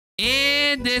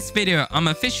In this video, I'm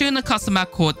officially in a custom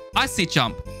map called Icey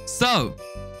Jump. So,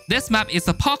 this map is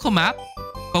a parkour map,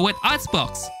 but with ice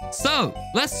blocks. So,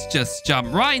 let's just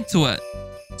jump right into it.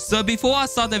 So before I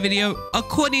start the video,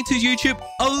 according to YouTube,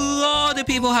 a lot of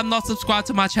people have not subscribed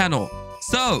to my channel.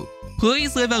 So,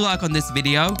 please leave a like on this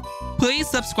video, please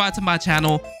subscribe to my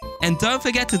channel, and don't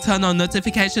forget to turn on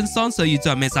notifications on so you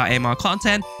don't miss out on my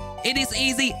content. It is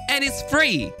easy and it's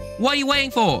free. What are you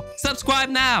waiting for? Subscribe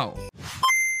now.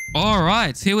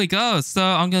 Alright, here we go. So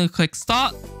I'm gonna click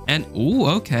start and ooh,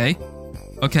 okay.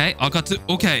 Okay, I got to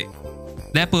okay.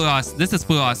 That blue ice. This is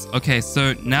blue ice. Okay,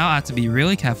 so now I have to be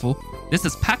really careful. This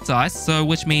is packed ice, so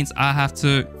which means I have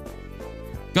to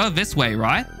go this way,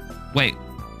 right? Wait.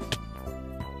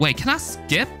 Wait, can I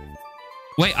skip?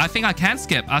 Wait, I think I can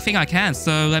skip. I think I can.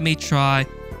 So let me try.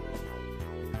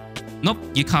 Nope,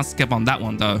 you can't skip on that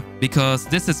one though, because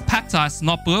this is packed ice,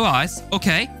 not blue ice.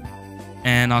 Okay.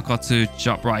 And I got to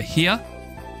jump right here.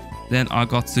 Then I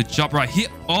got to jump right here.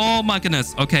 Oh my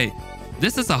goodness. Okay.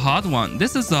 This is a hard one.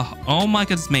 This is a... Oh my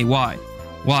goodness me. Why?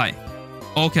 Why?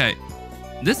 Okay.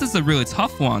 This is a really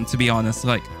tough one, to be honest.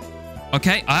 Like...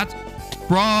 Okay.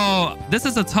 Bro. This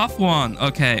is a tough one.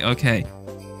 Okay. Okay.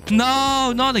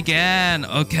 No. Not again.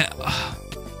 Okay.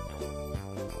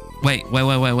 Wait.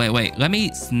 Let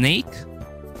me sneak.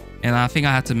 And I think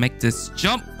I have to make this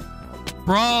jump.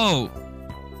 Bro.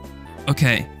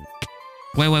 Okay.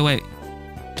 Wait.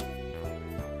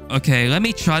 Okay, let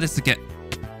me try this again.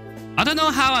 I don't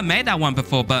know how I made that one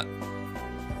before, but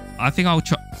I think I'll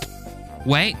try.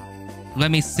 Wait, let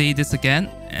me see this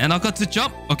again. And I got to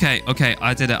jump. Okay,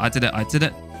 I did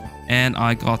it. And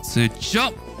I got to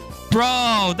jump.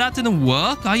 Bro, that didn't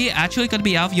work. Are you actually going to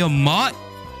be out of your mind?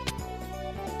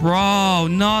 Bro,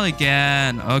 not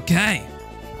again. Okay.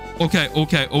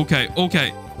 Okay.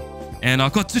 And I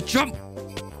got to jump.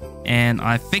 And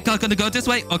I think I'm gonna go this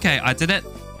way. Okay, I did it.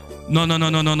 No.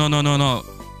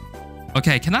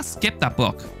 Okay, can I skip that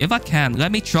block? If I can,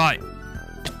 let me try.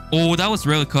 Oh, that was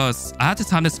really close. I had to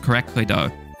time this correctly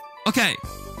though. Okay.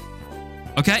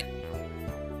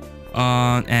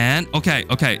 And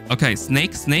okay.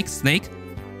 Snake.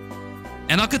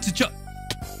 And I got to jump.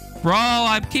 Bro,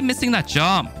 I keep missing that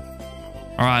jump.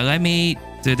 Alright, let me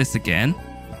do this again.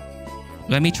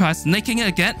 Let me try snaking it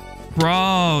again.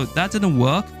 Bro, that didn't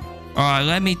work. Alright,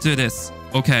 let me do this.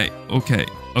 Okay.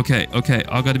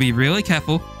 I gotta be really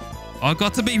careful. I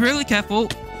got to be really careful.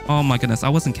 Oh my goodness, I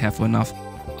wasn't careful enough.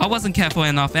 Am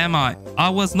I? I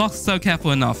was not so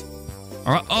careful enough.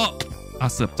 Alright, oh! I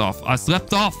slipped off.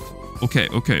 Okay.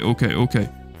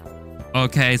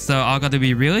 Okay, so I gotta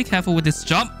be really careful with this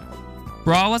jump.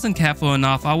 Bro, I wasn't careful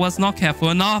enough. I was not careful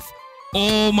enough.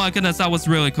 Oh my goodness, that was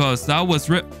really close.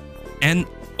 And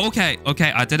okay,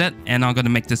 I did it. And I'm gonna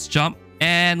make this jump.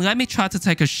 And let me try to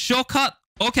take a shortcut.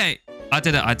 Okay, I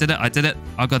did it. I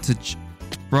got to...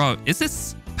 Bro, is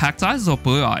this packed ice or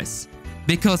blue ice?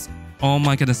 Because... Oh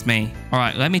my goodness me.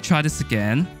 Alright, let me try this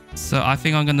again. So I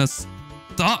think I'm gonna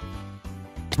stop.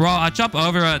 Bro, I jumped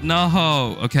over it.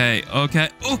 No. Okay.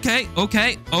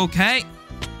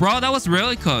 Bro, that was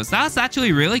really close. That's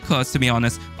actually really close, to be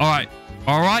honest. Alright.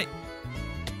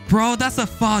 Bro, that's a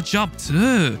far jump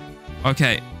too.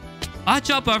 Okay. I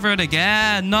jump over it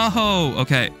again. No.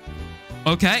 Okay.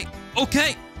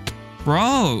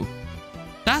 Bro,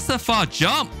 that's a far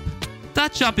jump.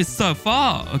 That jump is so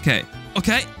far. Okay.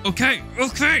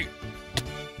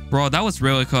 Bro, that was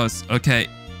really close. Okay.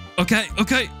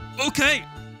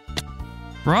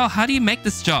 Bro, how do you make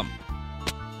this jump?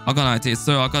 I got an idea.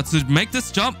 So I got to make this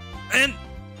jump and...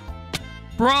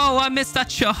 Bro, I missed that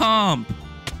jump.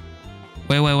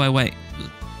 Wait.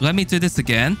 Let me do this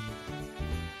again.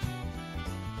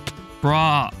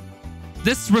 Bro,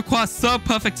 this requires so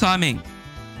perfect timing.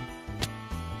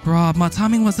 Bro, my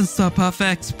timing wasn't so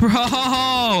perfect. Bro,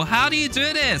 how do you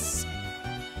do this?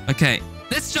 Okay,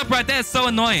 this jump right there is so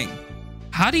annoying.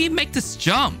 How do you make this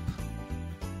jump?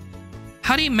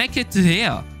 How do you make it to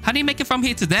here? How do you make it from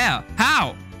here to there?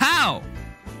 How?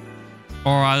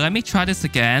 Alright, let me try this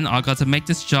again. I got to make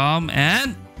this jump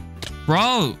and...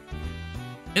 Bro,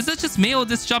 is it just me or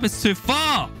this jump is too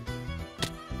far?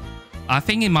 I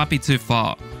think it might be too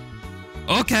far.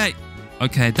 Okay,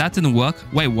 that didn't work.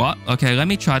 Wait, what? Okay, let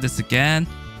me try this again.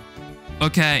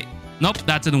 Okay. Nope,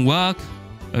 that didn't work.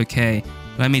 Okay,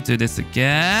 let me do this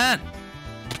again.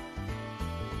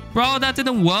 Bro, that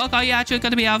didn't work. Are you actually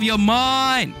going to be out of your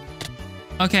mind?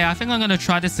 Okay, I think I'm going to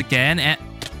try this again. Okay.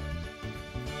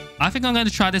 I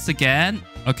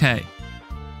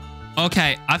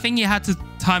think you had to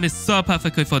time it so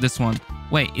perfectly for this one.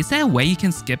 Wait, is there a way you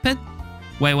can skip it?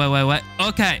 Wait.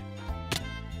 Okay.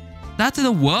 That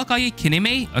didn't work. Are you kidding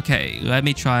me? Okay, let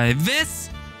me try this.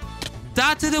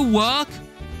 That didn't work.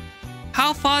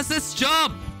 How far is this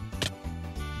jump?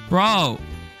 Bro.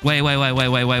 Wait.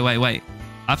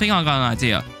 I think I got an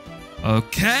idea.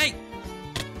 Okay.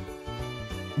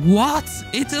 What?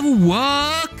 It didn't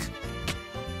work?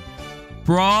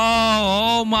 Bro,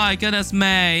 oh my goodness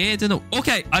me. It didn't.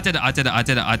 Okay, I did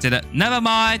it. Never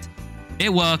mind.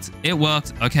 It worked.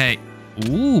 Okay.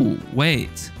 Ooh,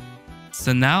 wait.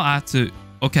 So now I have to...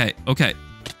 Okay.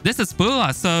 This is blue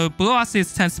ice. So blue ice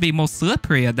tends to be more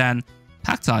slipperier than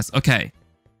packed ice. Okay,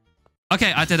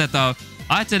 I did it though.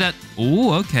 I did it.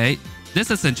 Ooh, okay.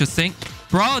 This is interesting.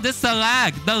 Bro, this is the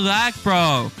lag.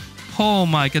 Bro. Oh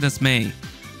my goodness me.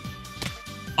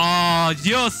 Oh,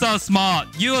 you're so smart.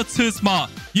 You're too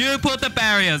smart. You put the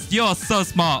barriers. You're so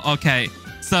smart. Okay,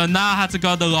 so now I have to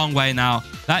go the long way now.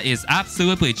 That is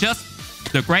absolutely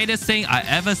just the greatest thing I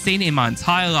ever seen in my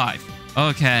entire life.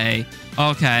 Okay.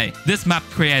 This map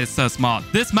creator is so smart.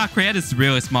 This map creator is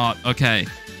really smart. Okay,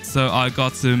 so I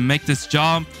got to make this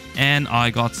jump and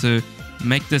I got to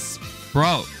make this...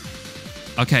 Bro.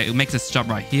 Okay, make this jump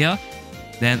right here.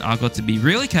 Then I got to be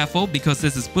really careful because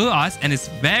this is blue ice and it's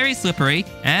very slippery.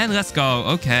 And let's go.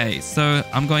 Okay, so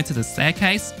I'm going to the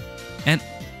staircase and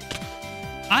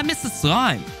I missed the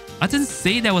slime. I didn't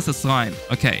see there was a slime.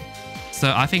 Okay,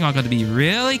 so I think I'm going to be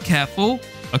really careful.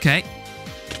 Okay.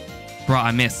 Bro,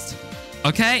 I missed.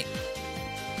 Okay.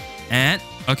 And,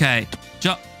 okay.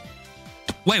 Jump.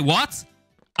 Wait, what?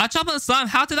 I jumped on the slime.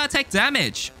 How did I take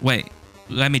damage? Wait,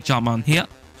 let me jump on here.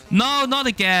 No, not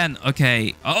again.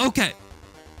 Okay. Okay.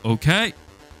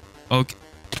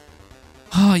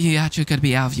 Oh, you actually gotta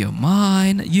be out of your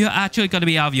mind.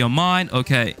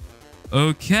 Okay.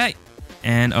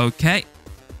 And okay.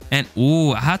 And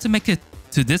ooh, I had to make it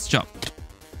to this jump.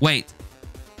 Wait.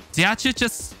 Do you actually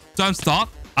just don't stop?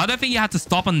 I don't think you have to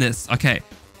stop on this. Okay.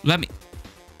 Let me...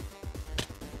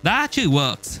 That actually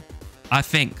works. I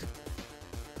think.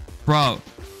 Bro.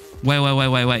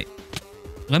 Wait.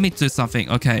 Let me do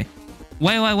something. Okay.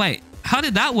 Wait. How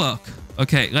did that work?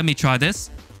 Okay, let me try this.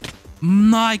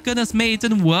 My goodness me, it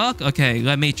didn't work. Okay,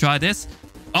 let me try this.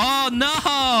 Oh,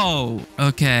 no.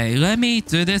 Okay, let me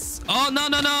do this. Oh, no.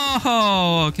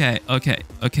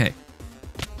 Okay.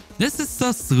 This is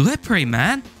so slippery,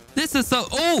 man. This is so...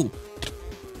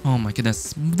 Oh my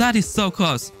goodness. That is so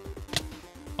close.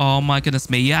 Oh my goodness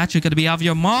me. You're actually going to be out of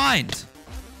your mind.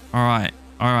 All right.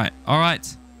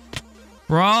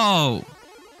 Bro.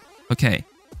 Okay.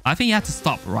 I think you have to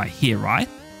stop right here, right?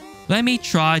 Let me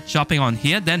try jumping on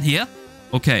here, then here.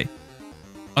 Okay,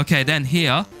 then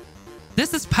here.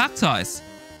 This is packed ice.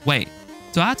 Wait,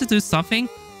 do I have to do something?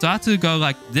 Do I have to go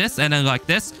like this and then like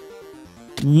this?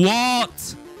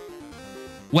 What?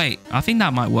 Wait, I think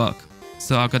that might work.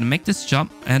 So I'm going to make this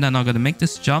jump and then I'm going to make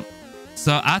this jump.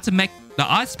 So I have to make the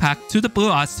ice pack to the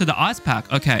blue ice to the ice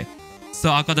pack. Okay,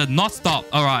 so I got to not stop.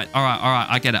 All right.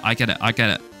 I get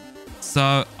it.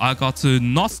 So I got to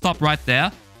not stop right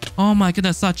there. Oh my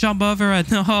goodness, I jump over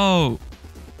it. No.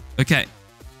 Okay.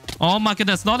 Oh my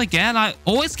goodness, not again. I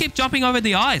always keep jumping over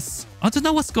the ice. I don't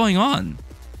know what's going on.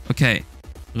 Okay.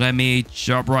 Let me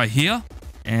jump right here.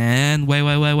 And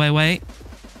wait.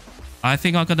 I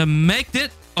think I'm gonna make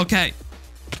it. Okay.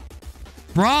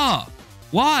 Bruh.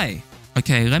 Why?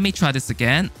 Okay, let me try this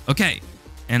again. Okay.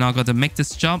 And I got to make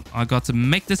this jump.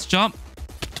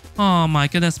 Oh my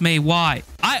goodness me, why?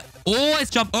 I always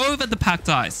jump over the packed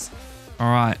ice.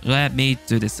 All right, let me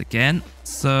do this again.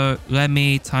 So let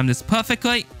me time this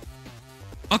perfectly.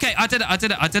 Okay, I did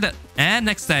it. And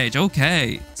next stage.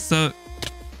 Okay, so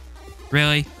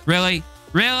really?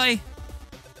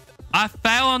 I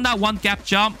failed on that one gap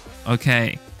jump.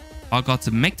 Okay, I got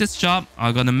to make this jump.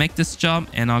 I got to make this jump.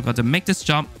 And I got to make this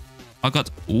jump.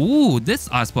 Ooh, this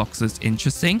icebox is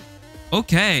interesting.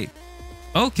 Okay.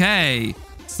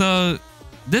 So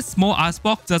this small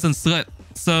icebox doesn't slip.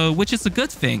 So, which is a good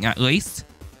thing, at least.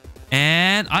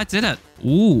 And I did it.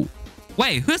 Ooh.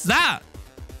 Wait, who's that?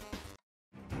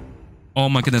 Oh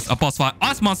my goodness, a boss fight.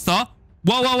 Ice monster.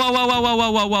 Whoa.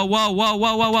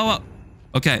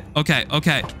 Okay.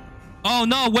 Oh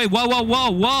no, wait,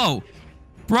 whoa.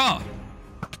 Bro.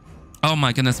 Oh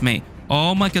my goodness me.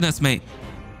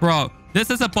 Bro, this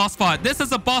is a boss fight.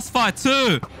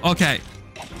 Too.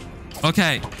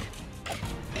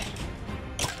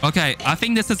 Okay, I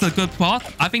think this is a good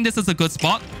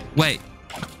spot. Wait.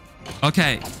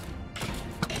 Okay.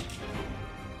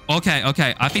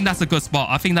 I think that's a good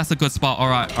spot. All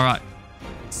right.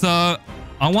 So,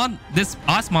 I want this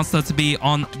ice monster to be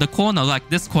on the corner, like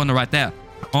this corner right there.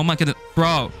 Oh my goodness.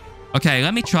 Bro. Okay,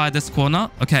 let me try this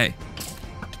corner. Okay.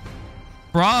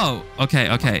 Bro.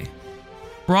 Okay.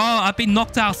 Bro, I've been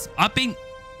knocked out.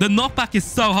 The knockback is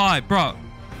so high, bro.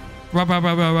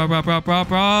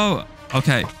 Bro.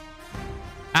 Okay.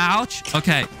 Ouch.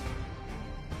 Okay.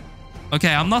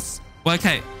 Okay, I'm not...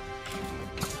 Okay.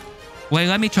 Wait,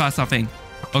 let me try something.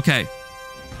 Okay.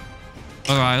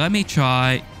 Alright, let me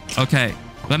try. Okay.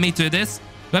 Let me do this.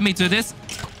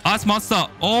 Ice monster.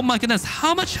 Oh my goodness.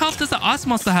 How much health does the ice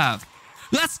monster have?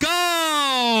 Let's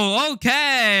go!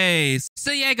 Okay.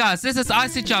 So yeah, guys, this is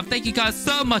Icey Jump. Thank you guys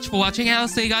so much for watching. I'll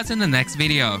see you guys in the next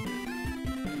video.